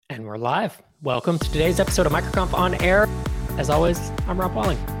And we're live. Welcome to today's episode of MicroConf On Air. As always, I'm Rob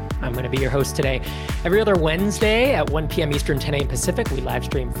Walling. I'm going to be your host today. Every other Wednesday at 1 p.m. Eastern, 10 a.m. Pacific, we live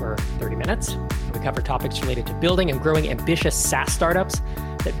stream for 30 minutes. We cover topics related to building and growing ambitious SaaS startups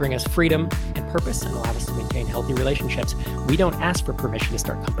that bring us freedom and purpose and allow us to maintain healthy relationships. We don't ask for permission to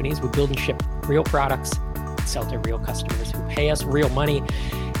start companies. We build and ship real products, sell to real customers who pay us real money.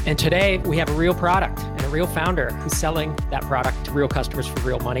 And today we have a real product and a real founder who's selling that product to real customers for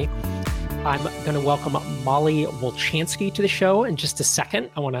real money. I'm going to welcome Molly Wolchansky to the show in just a second.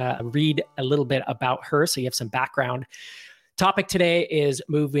 I want to read a little bit about her so you have some background. Topic today is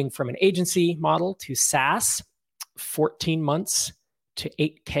moving from an agency model to SaaS, 14 months to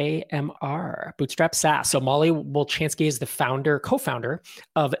 8K MR, bootstrap SaaS. So Molly Wolchansky is the co-founder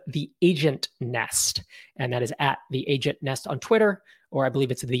of The Agent Nest, and that is at The Agent Nest on Twitter, or I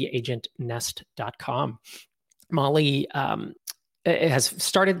believe it's theagentnest.com. Molly has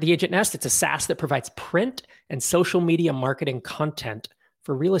started The Agent Nest. It's a SaaS that provides print and social media marketing content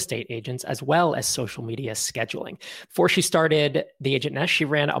for real estate agents, as well as social media scheduling. Before she started The Agent Nest, she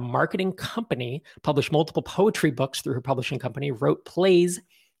ran a marketing company, published multiple poetry books through her publishing company, wrote plays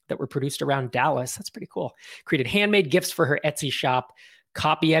that were produced around Dallas. That's pretty cool. Created handmade gifts for her Etsy shop,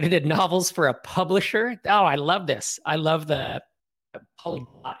 copy edited novels for a publisher. Oh, I love this. I love the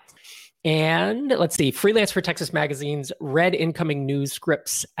polyglot. And let's see, freelance for Texas magazines, read incoming news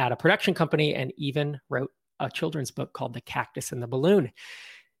scripts at a production company, and even wrote a children's book called The Cactus and the Balloon.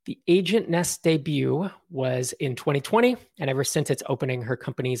 The Agent Nest debut was in 2020, and ever since its opening, her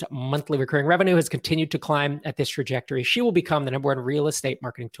company's monthly recurring revenue has continued to climb at this trajectory. She will become the #1 real estate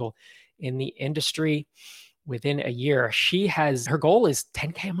marketing tool in the industry within a year. Her goal is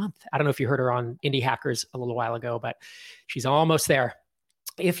 10K a month. I don't know if you heard her on Indie Hackers a little while ago, but she's almost there.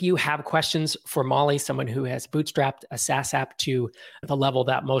 If you have questions for Molly, someone who has bootstrapped a SaaS app to the level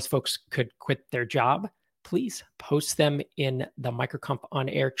that most folks could quit their job, please post them in the MicroConf On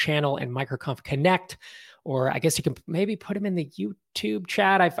Air channel and MicroConf Connect, or I guess you can maybe put them in the YouTube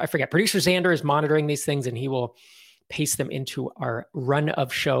chat. I forget. Producer Xander is monitoring these things, and he will paste them into our run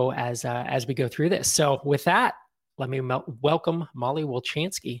of show as we go through this. So with that, let me welcome Molly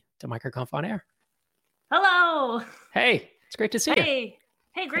Wolchansky to MicroConf On Air. Hello. Hey, it's great to see you.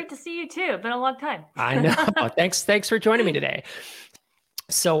 Hey, great to see you too. Been a long time. I know. Thanks for joining me today.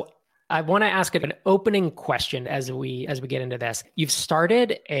 So I want to ask an opening question as we get into this. You've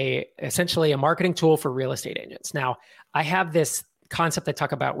started essentially a marketing tool for real estate agents. Now, I have this concept I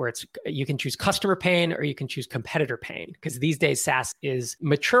talk about where you can choose customer pain or you can choose competitor pain, because these days SaaS is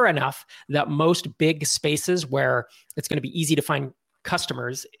mature enough that most big spaces where it's going to be easy to find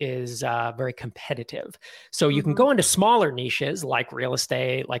customers is very competitive. So you can go into smaller niches like real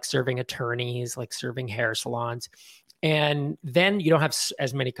estate, like serving attorneys, like serving hair salons, and then you don't have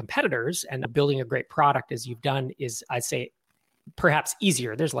as many competitors, and building a great product as you've done is, I'd say, perhaps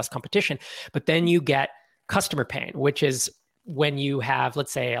easier. There's less competition, but then you get customer pain, which is when you have,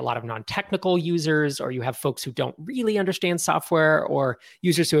 let's say, a lot of non-technical users, or you have folks who don't really understand software, or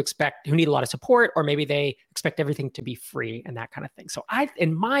users who need a lot of support, or maybe they expect everything to be free and that kind of thing. So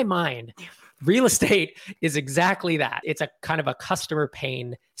in my mind, real estate is exactly that. It's a kind of a customer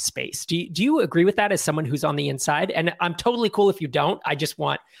pain space. Do you agree with that as someone who's on the inside? And I'm totally cool if you don't. I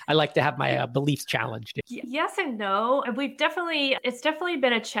like to have my beliefs challenged. Yes and no. It's definitely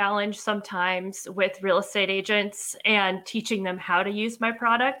been a challenge sometimes with real estate agents and teaching them how to use my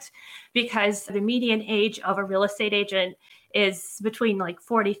product, because the median age of a real estate agent is between like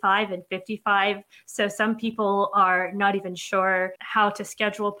 45 and 55. So some people are not even sure how to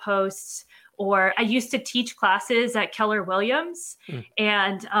schedule posts. Or I used to teach classes at Keller Williams,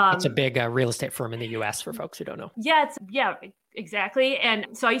 and it's a big real estate firm in the US for folks who don't know. Yeah, exactly. And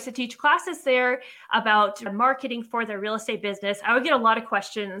so I used to teach classes there about marketing for their real estate business. I would get a lot of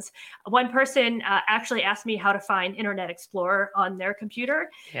questions. One person actually asked me how to find Internet Explorer on their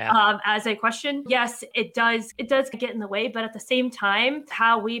computer as a question. Yes, it does get in the way, but at the same time,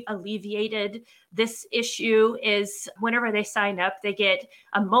 how we've alleviated this issue is whenever they sign up, they get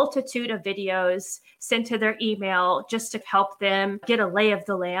a multitude of videos sent to their email just to help them get a lay of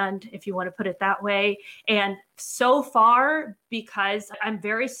the land, if you want to put it that way. And so far, because I'm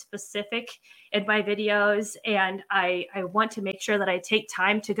very specific in my videos and I want to make sure that I take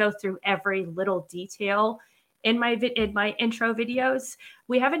time to go through every little detail in my intro videos,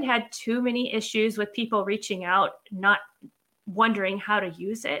 we haven't had too many issues with people reaching out, not wondering how to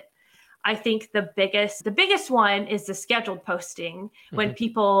use it. I think the biggest one is the scheduled posting. When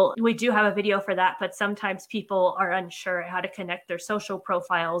we do have a video for that, but sometimes people are unsure how to connect their social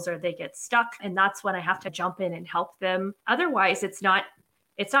profiles or they get stuck. And that's when I have to jump in and help them. Otherwise, it's not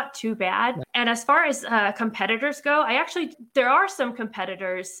it's not too bad. And as far as competitors go, there are some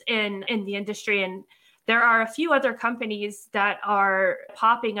competitors in the industry, and there are a few other companies that are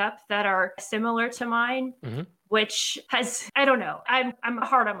popping up that are similar to mine. Mm-hmm. Which I don't know, I'm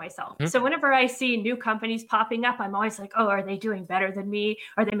hard on myself. Mm-hmm. So whenever I see new companies popping up, I'm always like, oh, are they doing better than me?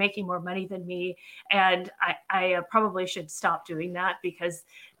 Are they making more money than me? And I probably should stop doing that, because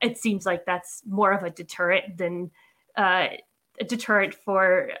it seems like that's more of a deterrent than a deterrent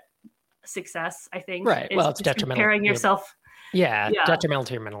for success, I think. Right. Well, it's detrimental. Comparing yourself. Yeah, detrimental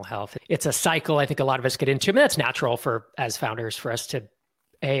to your mental health. It's a cycle I think a lot of us get into. I mean, that's natural as founders for us to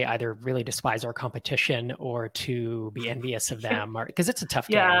either really despise our competition or to be envious of them, because it's a tough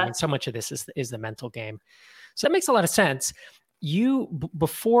game. I mean, so much of this is the mental game. So that makes a lot of sense. You,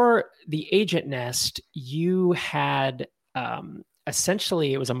 before the Agent Nest, you had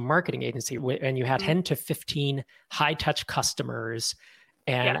essentially, it was a marketing agency, and you had 10 to 15 high touch customers.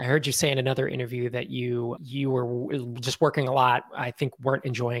 And I heard you say in another interview that you were just working a lot, I think weren't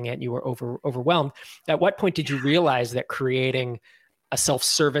enjoying it, and you were overwhelmed. At what point did you realize that creating a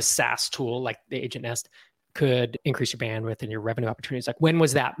self-service SaaS tool like the Agent Nest could increase your bandwidth and your revenue opportunities? Like, when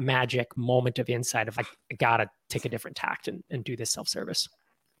was that magic moment of insight of like, I gotta take a different tact and do this self-service?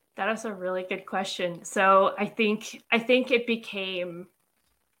 That is a really good question. So I think it became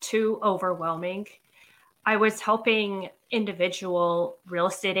too overwhelming. I was helping individual real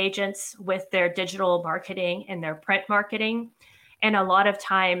estate agents with their digital marketing and their print marketing. And a lot of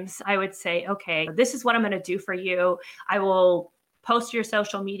times I would say, okay, this is what I'm going to do for you. I will post your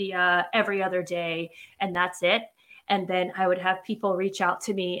social media every other day, and that's it. And then I would have people reach out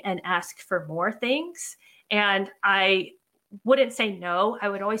to me and ask for more things. And I wouldn't say no. I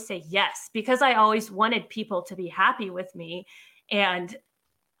would always say yes, because I always wanted people to be happy with me. And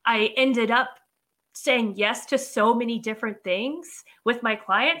I ended up saying yes to so many different things with my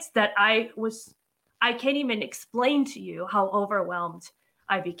clients that I can't even explain to you how overwhelmed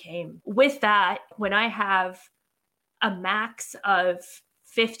I became. With that, when I have a max of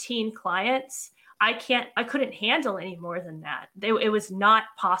 15 clients, I couldn't handle any more than that. It was not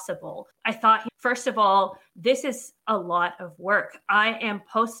possible. I thought, first of all, this is a lot of work. I am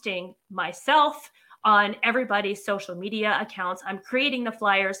posting myself on everybody's social media accounts. I'm creating the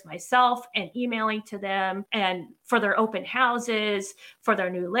flyers myself and emailing to them, and for their open houses, for their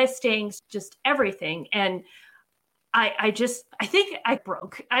new listings, just everything. And I think I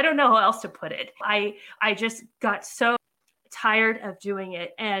broke. I don't know how else to put it. I just got so tired of doing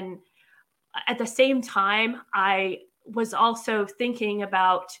it. And at the same time, I was also thinking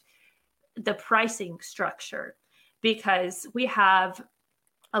about the pricing structure, because we have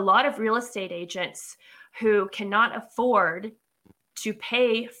a lot of real estate agents who cannot afford to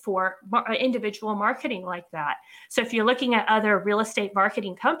pay for individual marketing like that. So if you're looking at other real estate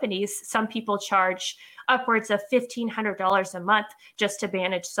marketing companies, some people charge upwards of $1,500 a month just to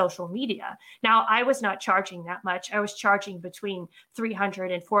manage social media. Now, I was not charging that much. I was charging between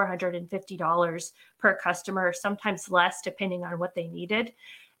 $300 and $450 per customer, sometimes less, depending on what they needed.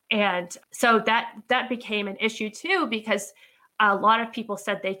 And so that became an issue too, because a lot of people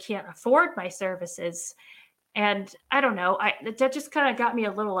said they can't afford my services. And I don't know, that just kind of got me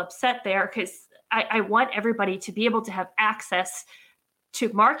a little upset there, because I want everybody to be able to have access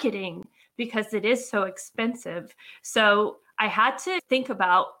to marketing, because it is so expensive. So I had to think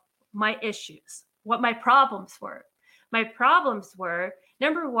about my issues, what my problems were. My problems were,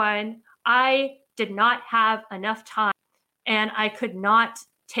 number one, I did not have enough time, and I could not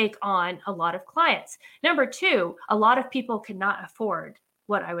take on a lot of clients. Number two, a lot of people could not afford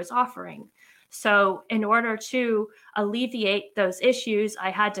what I was offering. So in order to alleviate those issues, I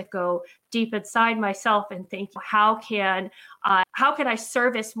had to go deep inside myself and think, how can I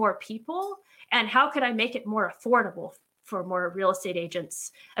service more people, and how could I make it more affordable for more real estate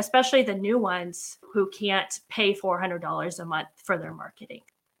agents, especially the new ones who can't pay $400 a month for their marketing.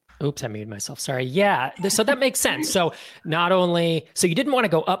 Oops, I muted myself. Sorry. Yeah. So that makes sense. So so you didn't want to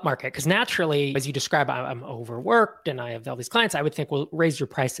go up market, because naturally, as you describe, I'm overworked and I have all these clients. I would think, well, raise your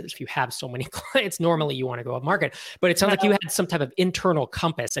prices. If you have so many clients, normally you want to go up market. But it sounds like you had some type of internal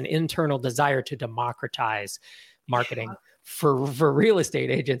compass, an internal desire to democratize marketing for real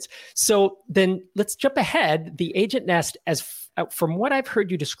estate agents. So then let's jump ahead. The Agent Nest, from what I've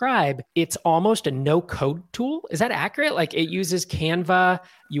heard you describe, it's almost a no-code tool. Is that accurate? Like, it uses Canva,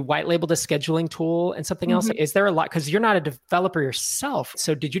 you white labeled a scheduling tool and something else. Is there a lot, because you're not a developer yourself.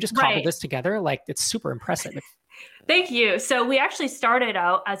 So did you just cobble this together? Like, it's super impressive. Thank you. So we actually started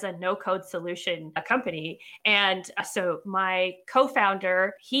out as a no-code solution company. And so my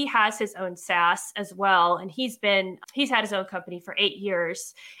co-founder, he has his own SaaS as well. And he's had his own company for 8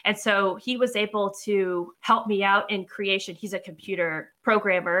 years. And so he was able to help me out in creation. He's a computer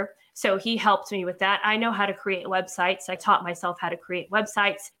programmer. So he helped me with that. I know how to create websites. I taught myself how to create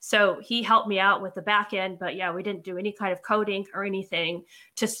websites. So he helped me out with the back end. But yeah, we didn't do any kind of coding or anything.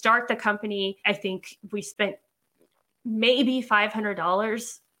 To start the company, I think we spent maybe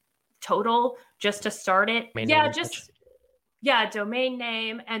 $500 total just to start it. Domain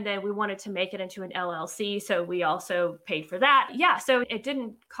name. And then we wanted to make it into an LLC. So we also paid for that. Yeah. So it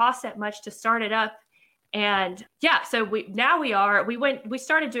didn't cost that much to start it up. And yeah, so we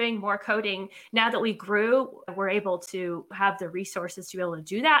started doing more coding. Now that we grew, we're able to have the resources to be able to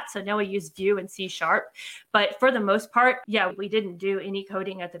do that. So now we use Vue and C#. But for the most part, yeah, we didn't do any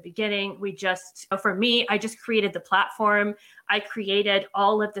coding at the beginning. For me, I just created the platform. I created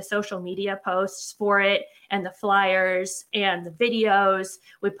all of the social media posts for it and the flyers and the videos.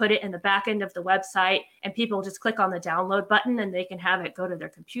 We put it in the back end of the website, and people just click on the download button and they can have it go to their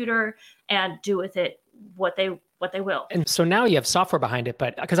computer and do with it what they will. And so now you have software behind it,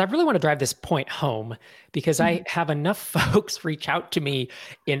 but because I really want to drive this point home, because I have enough folks reach out to me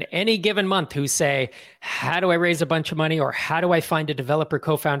in any given month who say, how do I raise a bunch of money, or how do I find a developer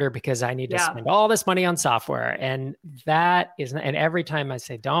co-founder because I need to spend all this money on software? And and every time I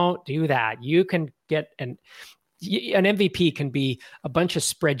say, don't do that. You can get an MVP can be a bunch of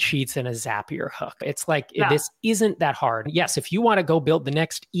spreadsheets and a Zapier hook. It's like, this isn't that hard. Yes, if you want to go build the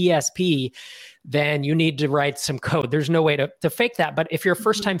next ESP, then you need to write some code. There's no way to fake that. But if you're a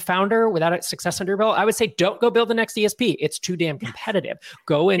first-time founder without a success under your belt, I would say don't go build the next ESP. It's too damn competitive.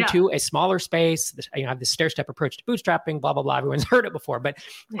 Go into a smaller space. You have the stair-step approach to bootstrapping, blah, blah, blah. Everyone's heard it before. But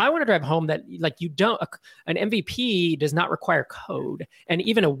I want to drive home that an MVP does not require code. And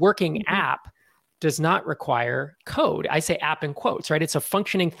even a working app does not require code. I say app in quotes, right? It's a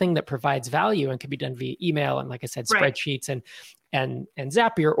functioning thing that provides value and can be done via email and, like I said, spreadsheets and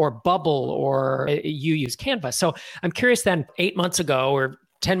Zapier or Bubble, or you use Canva. So I'm curious then, 8 months ago or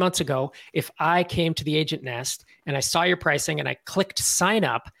 10 months ago, if I came to the Agent Nest and I saw your pricing and I clicked sign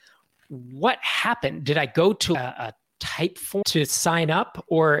up, what happened? Did I go to a type form to sign up,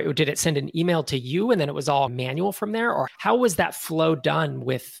 or did it send an email to you and then it was all manual from there? Or how was that flow done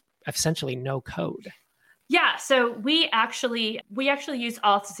with essentially no code? Yeah, so we actually use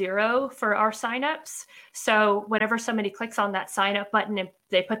Auth0 for our signups. So whenever somebody clicks on that sign up button and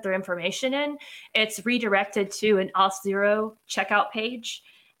they put their information in, it's redirected to an Auth0 checkout page.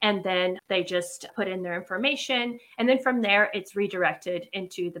 And then they just put in their information. And then from there, it's redirected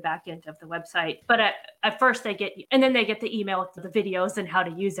into the back end of the website. But at first they get the email with the videos and how to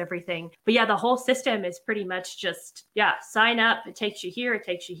use everything. But yeah, the whole system is pretty much just, sign up. It takes you here,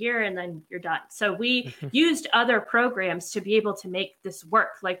 and then you're done. So we used other programs to be able to make this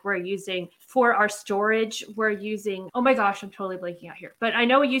work. Like we're using for our storage, oh my gosh, I'm totally blanking out here. But I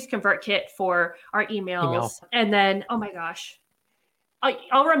know we use ConvertKit for our emails. And then, oh my gosh,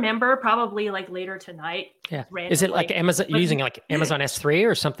 I'll remember probably like later tonight. Yeah. Is it like Amazon using like Amazon S3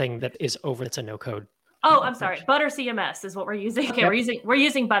 or something that is over? It's a no code. Oh, I'm sorry. Butter CMS is what we're using. Okay, we're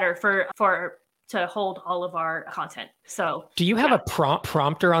using Butter for to hold all of our content. So do you have a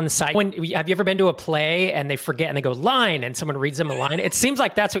prompter on the side? Have you ever been to a play and they forget and they go line and someone reads them a line? It seems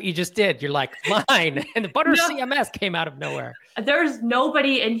like that's what you just did. You're like line and the Butter CMS came out of nowhere. There's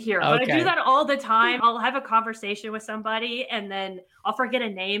nobody in here, but I do that all the time. I'll have a conversation with somebody and then I'll forget a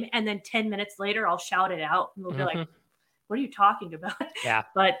name. And then 10 minutes later, I'll shout it out and they'll be like, what are you talking about? Yeah.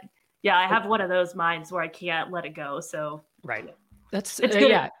 But yeah, I have one of those minds where I can't let it go. So right. It's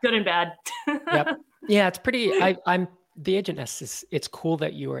good and bad. Yep. Yeah, it's pretty. I'm the Agent Nest it's cool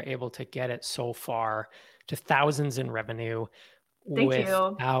that you were able to get it so far to thousands in revenue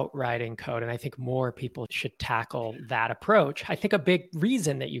without writing code. And I think more people should tackle that approach. I think a big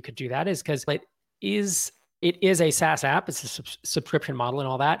reason that you could do that is because it is a SaaS app. It's a subscription model and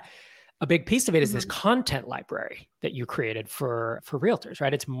all that. A big piece of it is this content library that you created for realtors,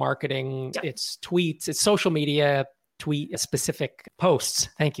 right? It's marketing, it's tweets, it's social media, tweet specific posts.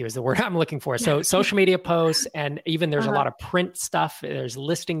 Thank you is the word I'm looking for. So social media posts, and even there's a lot of print stuff. There's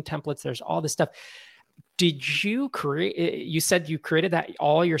listing templates. There's all this stuff. Did you you said you created that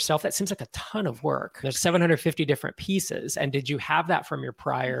all yourself? That seems like a ton of work. There's 750 different pieces. And did you have that from your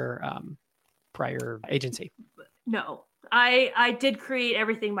prior agency? No, I did create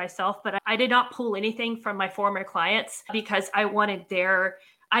everything myself, but I did not pull anything from my former clients because I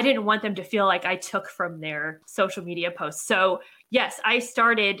didn't want them to feel like I took from their social media posts. So Yes, I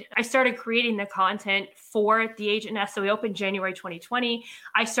started creating the content for the Agent Nest. So we opened January 2020.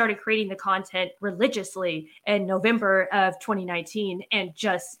 I started creating the content religiously in November of 2019 and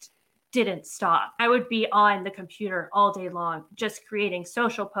just didn't stop. I would be on the computer all day long, just creating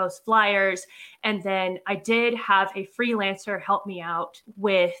social posts, flyers. And then I did have a freelancer help me out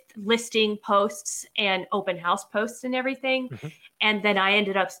with listing posts and open house posts and everything. Mm-hmm. And then I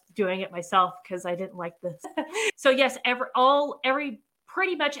ended up doing it myself because I didn't like this. So yes,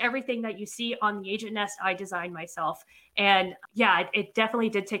 pretty much everything that you see on the Agent Nest, I designed myself. And yeah, it definitely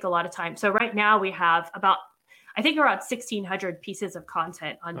did take a lot of time. So right now we have I think around 1,600 pieces of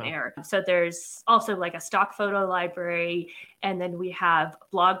content on there. So there's also like a stock photo library, and then we have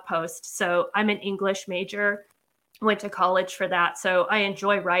blog posts. So I'm an English major, went to college for that. So I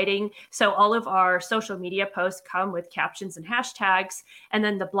enjoy writing. So all of our social media posts come with captions and hashtags. And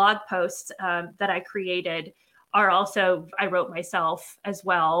then the blog posts that I created are also, I wrote myself as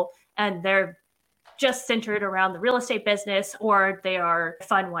well. And they're just centered around the real estate business, or they are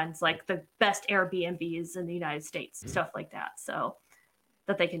fun ones like the best Airbnbs in the United States, stuff like that. So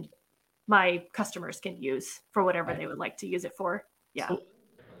that my customers can use for whatever they would like to use it for. Yeah. So,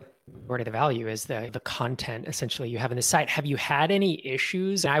 where the value is the content essentially you have in the site. Have you had any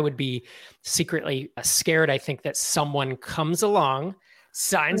issues? I would be secretly scared. I think that someone comes along,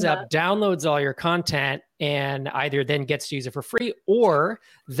 signs up, downloads all your content, and either then gets to use it for free or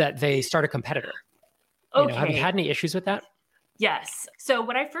that they start a competitor. Okay. Have you had any issues with that? Yes. So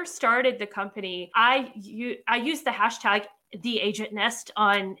when I first started the company, I used the hashtag #TheAgentNest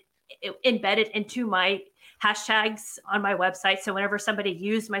embedded into my hashtags on my website. So whenever somebody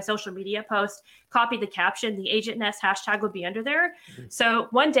used my social media post, copied the caption, the Agent Nest hashtag would be under there. Mm-hmm. So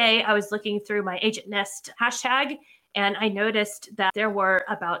one day I was looking through my Agent Nest hashtag, and I noticed that there were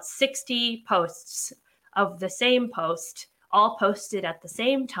about 60 posts of the same post, all posted at the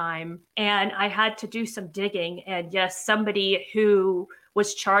same time. And I had to do some digging. And yes, somebody who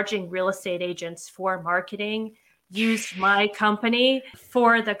was charging real estate agents for marketing used my company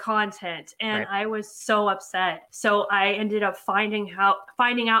for the content. And I was so upset. So I ended up finding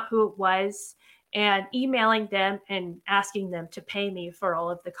out who it was and emailing them and asking them to pay me for all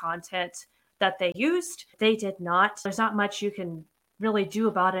of the content that they used. They did not. There's not much you can really do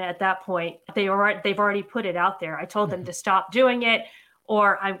about it at that point. They've already put it out there. I told them to stop doing it,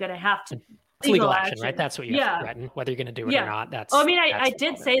 or I'm going to have to legal action, right? That's what you have to threaten, whether you're going to do it or not. I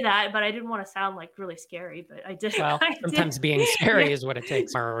did say that, but I didn't want to sound like really scary, but I did. Well, sometimes being scary is what it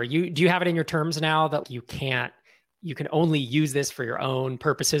takes. Or do you have it in your terms now that you can only use this for your own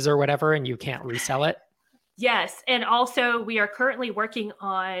purposes or whatever, and you can't resell it? Yes. And also we are currently working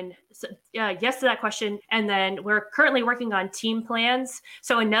on, yes to that question. And then we're currently working on team plans.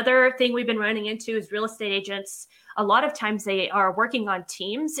 So another thing we've been running into is real estate agents. A lot of times they are working on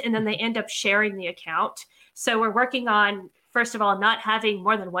teams and then they end up sharing the account. So we're working on, first of all, not having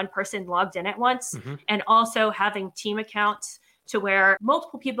more than one person logged in at once, and also having team accounts to where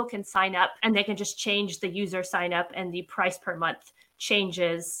multiple people can sign up and they can just change the user sign up and the price per month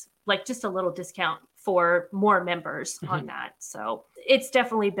changes, like just a little discount for more members on that. So we've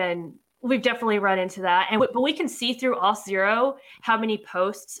definitely run into that. But we can see through Auth0 how many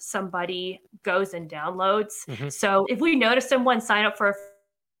posts somebody goes and downloads. So if we notice someone sign up for a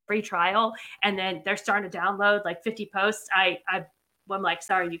free trial and then they're starting to download like 50 posts, I'm like,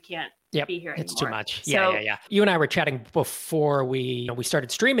 sorry, you can't be here anymore. It's too much. Yeah. You and I were chatting before we started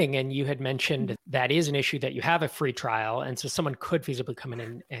streaming, and you had mentioned that is an issue, that you have a free trial. And so someone could feasibly come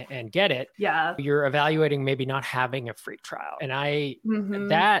in and get it. Yeah. You're evaluating maybe not having a free trial. And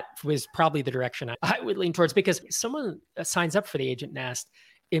that was probably the direction I would lean towards, because someone signs up for the Agent Nest,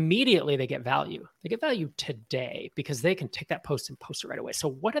 immediately they get value. They get value today because they can take that post and post it right away. So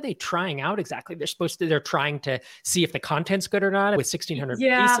what are they trying out exactly? They're trying to see if the content's good or not. With 1,600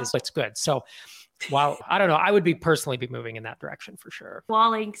 pieces, it's good. So while I don't know, I would personally be moving in that direction for sure.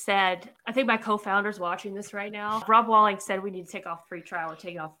 Walling said, I think my co-founder's watching this right now. Rob Walling said we need to take off free trial. We're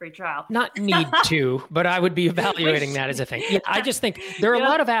taking off free trial. Not need to, but I would be evaluating that as a thing. Yeah, I just think there are a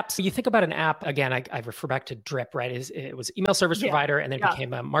lot of apps. You think about an app, again, I refer back to Drip, right? It was email service provider and then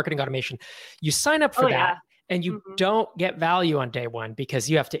became a marketing automation. You sign up for that. And you don't get value on day one because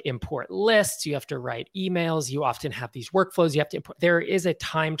you have to import lists, you have to write emails, you often have these workflows you have to import. There is a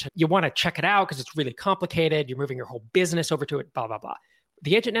time you want to check it out because it's really complicated. You're moving your whole business over to it, blah, blah, blah.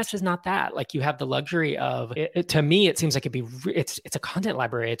 the Agent Nest is not that. Like, you have the luxury of it. To me, it seems like it's a content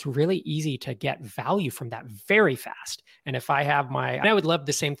library. It's really easy to get value from that very fast. And if I have and I would love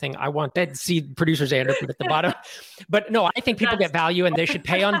the same thing. I want to see producers Andrew put at the bottom, but no, I think people get value and they should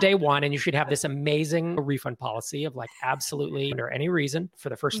pay on day one. And you should have this amazing refund policy of like, absolutely under any reason for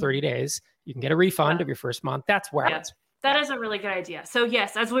the first 30 days, you can get a refund of your first month. That's where it's. That is a really good idea. So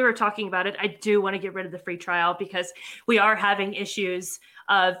yes, as we were talking about it, I do want to get rid of the free trial because we are having issues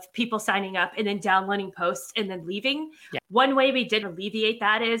of people signing up and then downloading posts and then leaving. Yeah. One way we did alleviate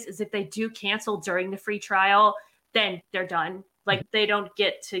that is if they do cancel during the free trial, then they're done. Like they don't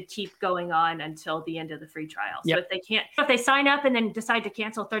get to keep going on until the end of the free trial. So if they sign up and then decide to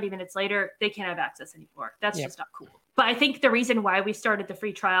cancel 30 minutes later, they can't have access anymore. That's just not cool. But I think the reason why we started the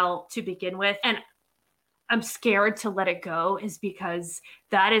free trial to begin with, and I'm scared to let it go, is because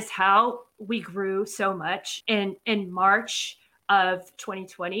that is how we grew so much. And in March of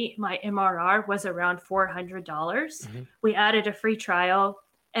 2020, my MRR was around $400. Mm-hmm. We added a free trial.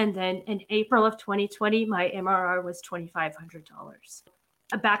 And then in April of 2020, my MRR was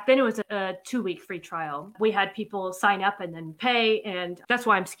 $2,500. Back then, it was a 2-week free trial. We had people sign up and then pay. And that's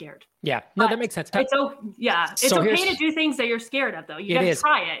why I'm scared. Yeah, no, that makes sense. It's okay to do things that you're scared of, though. You got to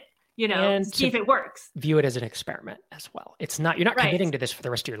try it. And see if it works. View it as an experiment as well. You're not committing to this for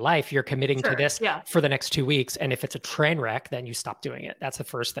the rest of your life. You're committing to this for the next 2 weeks. And if it's a train wreck, then you stop doing it. That's the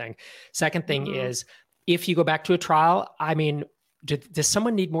first thing. Second thing is, if you go back to a trial, I mean, does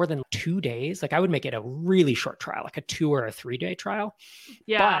someone need more than 2 days? Like, I would make it a really short trial, like a 2 or a 3 day trial.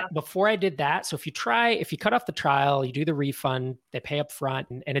 Yeah. But before I did that, so if you cut off the trial, you do the refund, they pay up front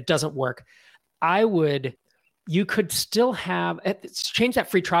and it doesn't work, you could still change that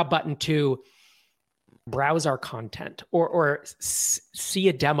free trial button to browse our content or see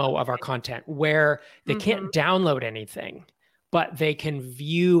a demo of our content where they can't download anything, but they can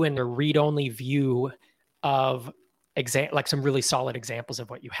view in a read-only view of like some really solid examples of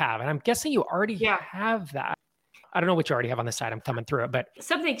what you have. And I'm guessing you already have that. I don't know what you already have on the side. I'm thumbing through it, but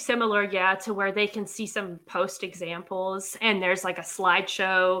something similar, to where they can see some post examples and there's like a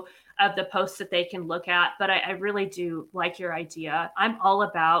slideshow of the posts that they can look at. But I really do like your idea. I'm all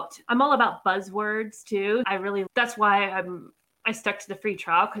about buzzwords too. That's why I stuck to the free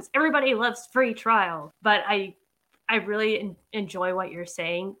trial, because everybody loves free trial. But I really enjoy what you're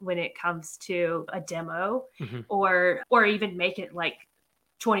saying when it comes to a demo or even make it like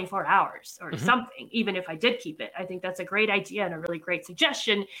 24 hours or something, even if I did keep it. I think that's a great idea and a really great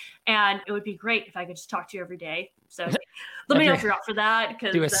suggestion. And it would be great if I could just talk to you every day. So let me know if you're up for that.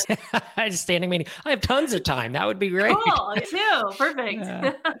 Do a standing meeting. I have tons of time. That would be great. Cool, too. Perfect.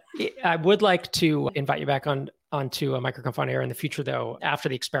 I would like to invite you back onto a MicroConf on Air in the future, though, after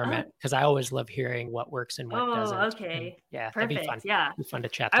the experiment, because I always love hearing what works and what doesn't. Okay. And perfect. That'd be fun. Yeah. It'd be fun to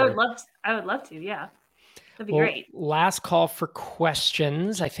chat. I would love to. Yeah. That'd be great. Last call for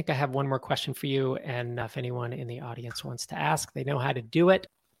questions. I think I have one more question for you. And if anyone in the audience wants to ask, they know how to do it.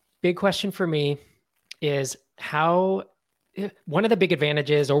 Big question for me is one of the big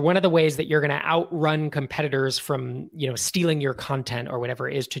advantages, or one of the ways that you're going to outrun competitors from, stealing your content or whatever,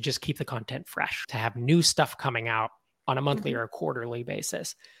 is to just keep the content fresh, to have new stuff coming out on a monthly or a quarterly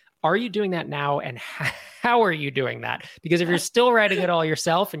basis. Are you doing that now? And how are you doing that? Because if you're still writing it all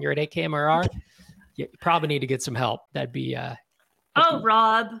yourself and you're at 8K MRR, you probably need to get some help. That'd be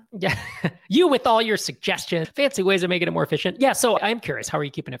Rob. Yeah. You with all your suggestions, fancy ways of making it more efficient. Yeah. So I'm curious, how are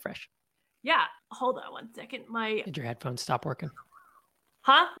you keeping it fresh? Yeah. Hold on one second. Did your headphones stop working?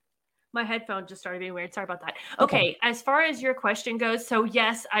 Huh? My headphone just started being weird. Sorry about that. Okay. As far as your question goes, so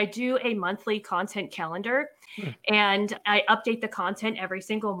yes, I do a monthly content calendar and I update the content every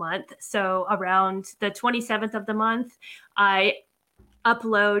single month. So around the 27th of the month, I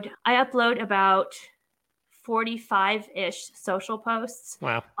upload about 45-ish social posts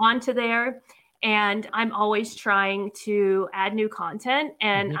onto there. And I'm always trying to add new content.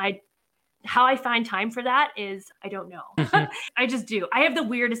 And how I find time for that is, I don't know. I just do. I have the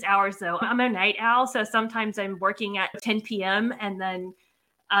weirdest hours though. I'm a night owl. So sometimes I'm working at 10 p.m. and then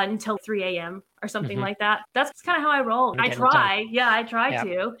until 3 a.m. or something like that. That's kind of how I roll. I try. Yeah, I try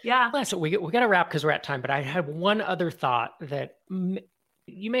to. Yeah. Well, so we got to wrap because we're at time, but I had one other thought that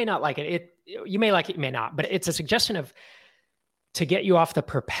you may not like it. You may like it, you may not, but it's a suggestion to get you off the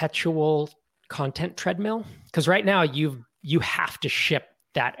perpetual content treadmill. Because right now you have to ship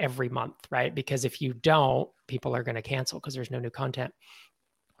that every month, right? Because if you don't, people are going to cancel because there's no new content.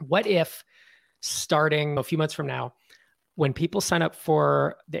 What if starting a few months from now, when people sign up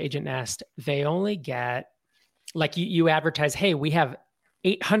for the Agent Nest, they only get, like you advertise, hey, we have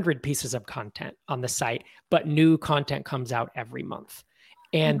 800 pieces of content on the site, but new content comes out every month.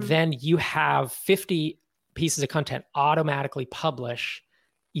 And then you have 50 pieces of content automatically publish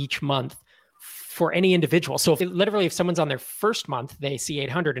each month for any individual. So if someone's on their first month, they see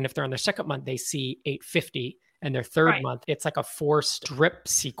 800. And if they're on their second month, they see 850. And their third month, it's like a forced drip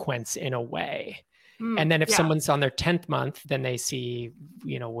sequence in a way. And then if someone's on their 10th month, then they see,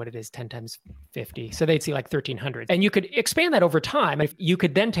 what it is, 10 times 50. So they'd see like 1,300. And you could expand that over time. You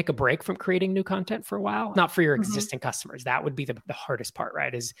could then take a break from creating new content for a while, not for your existing customers. That would be the hardest part,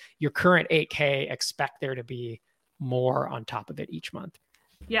 right? Is your current 8K, expect there to be more on top of it each month.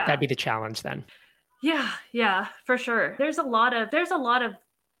 Yeah. That'd be the challenge then. Yeah, for sure. There's a lot of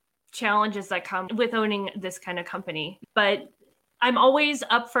challenges that come with owning this kind of company, but I'm always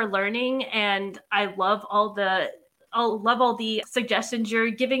up for learning, and I love all the suggestions you're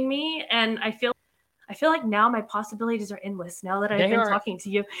giving me. And I feel like now my possibilities are endless now that I've been talking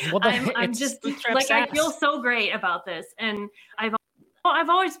to you. Well, I'm just like, I feel so great about this. And I've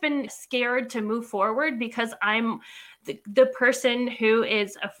always been scared to move forward because I'm the person who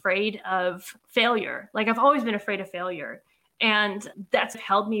is afraid of failure. Like, I've always been afraid of failure, and that's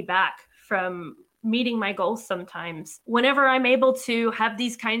held me back from meeting my goals sometimes. Whenever I'm able to have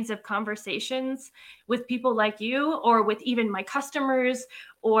these kinds of conversations with people like you, or with even my customers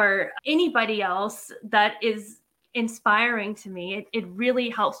or anybody else that is inspiring to me, it really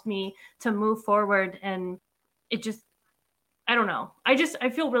helps me to move forward. And it just, I don't know. I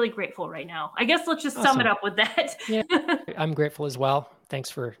feel really grateful right now. I guess let's just sum it up with that. Yeah, I'm grateful as well. Thanks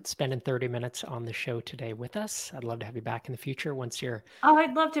for spending 30 minutes on the show today with us. I'd love to have you back in the future once you're... Oh,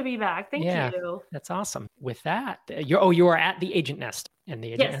 I'd love to be back. Thank you. That's awesome. With that, you are at the Agent Nest and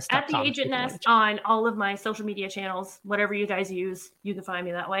the Agent Nest. Yes, at the Agent Nest on all of my social media channels, whatever you guys use, you can find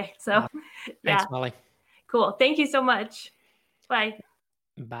me that way. So thanks, Molly. Cool. Thank you so much. Bye.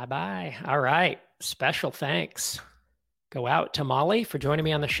 Bye-bye. All right. Special thanks go out to Molly for joining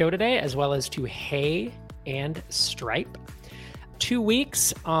me on the show today, as well as to Hey and Stripe. 2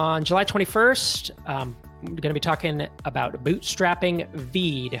 weeks on July 21st, we're going to be talking about bootstrapping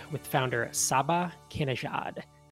Veed with founder Saba Kinejad.